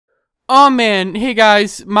Oh man, hey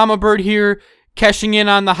guys, MamaBurd here, cashing in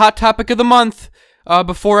on the hot topic of the month,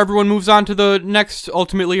 before everyone moves on to the next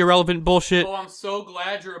ultimately irrelevant bullshit. Oh, I'm so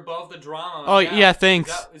glad you're above the drama. Oh yeah,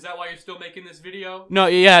 thanks. Is that why you're still making this video?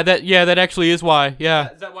 No, that actually is why,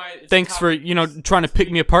 yeah. Is that why it's Thanks for, trying to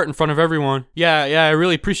pick me apart in front of everyone. Yeah, I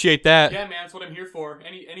really appreciate that. Yeah, man, that's what I'm here for.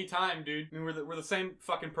 Any time, dude. I mean, we're the same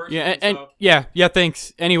fucking person. Yeah, and so. yeah,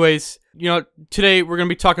 thanks. Anyways, today we're gonna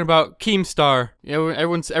be talking about Keemstar. Yeah,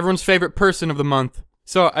 everyone's favorite person of the month.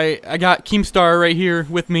 So I got Keemstar right here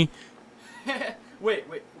with me. Wait,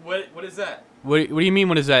 what is that? What do you mean?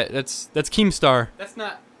 What is that? That's Keemstar. That's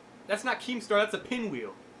not Keemstar. That's a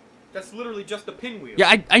pinwheel. That's literally just a pinwheel.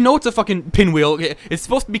 Yeah, I know it's a fucking pinwheel. It's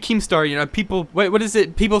supposed to be Keemstar. People, wait, what is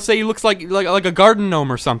it? People say he looks like a garden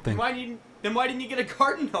gnome or something. Then why didn't you get a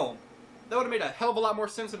garden gnome? That would have made a hell of a lot more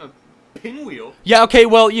sense than a pinwheel. Yeah, okay,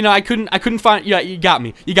 well, I couldn't find. Yeah, you got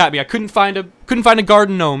me. I couldn't find a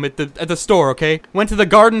garden gnome at the store. Okay, went to the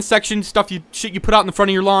garden section, shit you put out in the front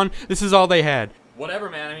of your lawn. This is all they had. Whatever,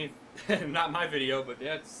 man. I mean, not my video, but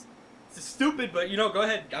yeah, it's stupid. But go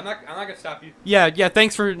ahead. I'm not gonna stop you. Yeah.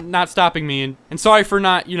 Thanks for not stopping me, and sorry for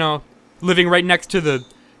not living right next to the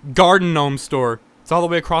garden gnome store. It's all the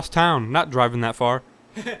way across town. Not driving that far.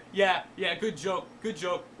 yeah. Good joke.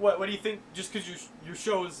 What do you think? Just because your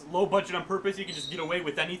show is low budget on purpose, you can just get away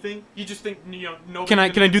with anything? You just think nobody? Can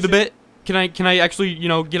I do the bit? Can I actually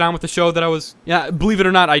get on with the show that I was? Yeah, believe it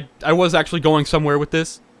or not, I was actually going somewhere with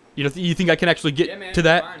this. You think I can actually get to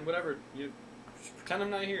that? Fine, whatever. You pretend I'm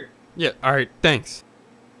not here. Yeah. All right. Thanks.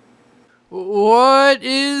 What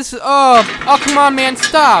is up? Oh, come on, man,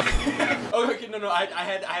 stop. Okay, no, I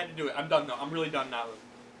had to do it. I'm done now. I'm really done now.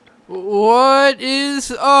 What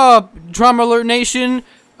is up, DramaAlert Nation?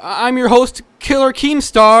 I'm your host, Killer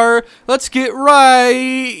Keemstar. Let's get right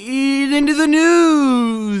into the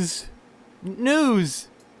news.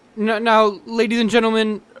 Now, ladies and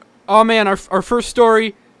gentlemen, oh man, our first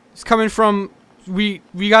story is coming from we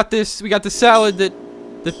got this salad that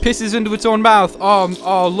pisses into its own mouth.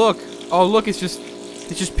 Oh look, it's just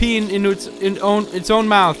peeing into its own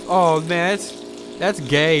mouth. Oh man, that's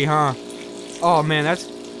gay, huh? Oh man,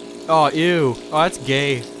 oh ew. Oh, that's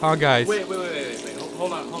gay, huh, guys? Wait.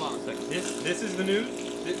 Hold on a second. This is the news.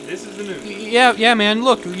 This is the news. Yeah, man.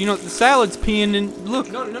 Look, the salad's peeing and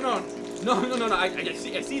look. No. I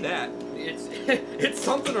see that. It's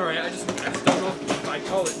something, alright. I just don't know if I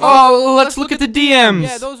call it. Oh, let's look at the DMs.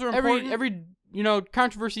 Yeah, those are important. Every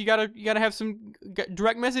controversy. You gotta have some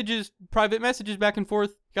direct messages, private messages back and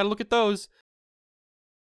forth. You gotta look at those.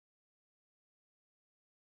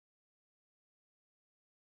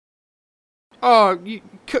 Oh,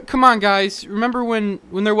 come on, guys. Remember when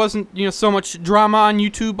there wasn't so much drama on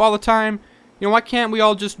YouTube all the time? Why can't we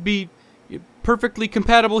all just be perfectly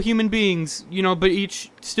compatible human beings, but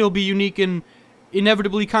each still be unique in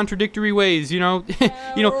inevitably contradictory ways, YouTube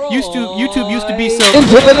used to be so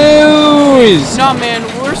into the news. No, man,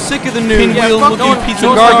 we're sick of the news. Pinwheel looking piece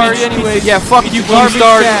of garbage. Anyways. Yeah, fuck you,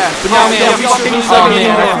 Keemstar. But now, man,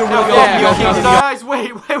 guys,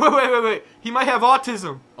 wait. He might have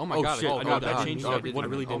autism. Oh my god! Shit. Oh god! That changed everything. I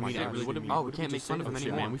really didn't mean that. Oh, we can't make fun of him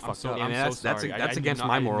anymore. Man, we fucked up. Yeah, man, that's against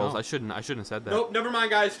my morals. I shouldn't have said that. Nope, never mind,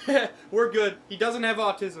 guys. We're good. He doesn't have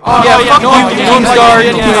autism. Oh yeah, fuck you, Keemstar.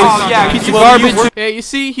 Yeah, piece of garbage. Yeah, you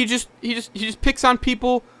see, he just picks on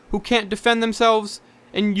people who can't defend themselves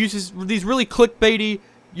and uses these really clickbaity,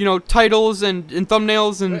 titles and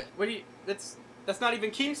thumbnails and. That's not even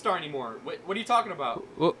Keemstar anymore. What are you talking about?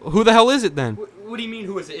 Who the hell is it then? What do you mean?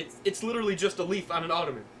 Who is it? It's literally just a leaf on an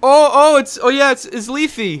ottoman. It's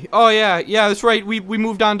Leafy. Oh yeah, that's right. We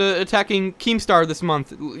moved on to attacking Keemstar this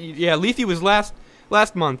month. Yeah, Leafy was last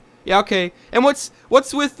month. Yeah, okay. And what's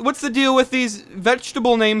the deal with these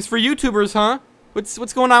vegetable names for YouTubers, huh?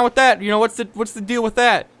 What's going on with that? What's the deal with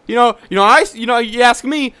that? You ask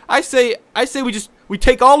me. I say we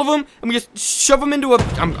take all of them and we just shove them into a.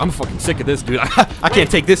 I'm fucking sick of this, dude. I can't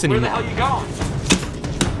take this anymore. Where the hell you going?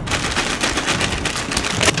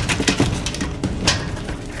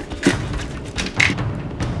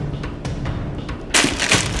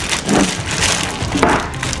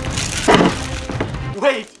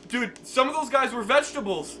 Wait, dude, some of those guys were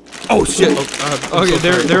vegetables. Oh shit. Okay,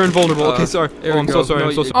 they're invulnerable. Okay, sorry. I'm so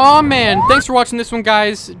sorry. Oh man, thanks for watching this one,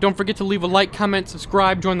 guys. Don't forget to leave a like, comment,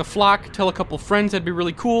 subscribe, join the flock, tell a couple friends. That'd be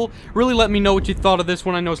really cool. Really let me know what you thought of this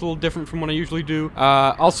one. I know it's a little different from what I usually do.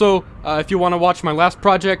 Also, if you want to watch my last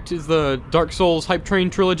project, is the Dark Souls Hype Train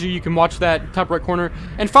trilogy. You can watch that top right corner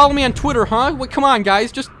and follow me on Twitter, huh? Come on,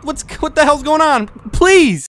 guys. Just what the hell's going on? Please.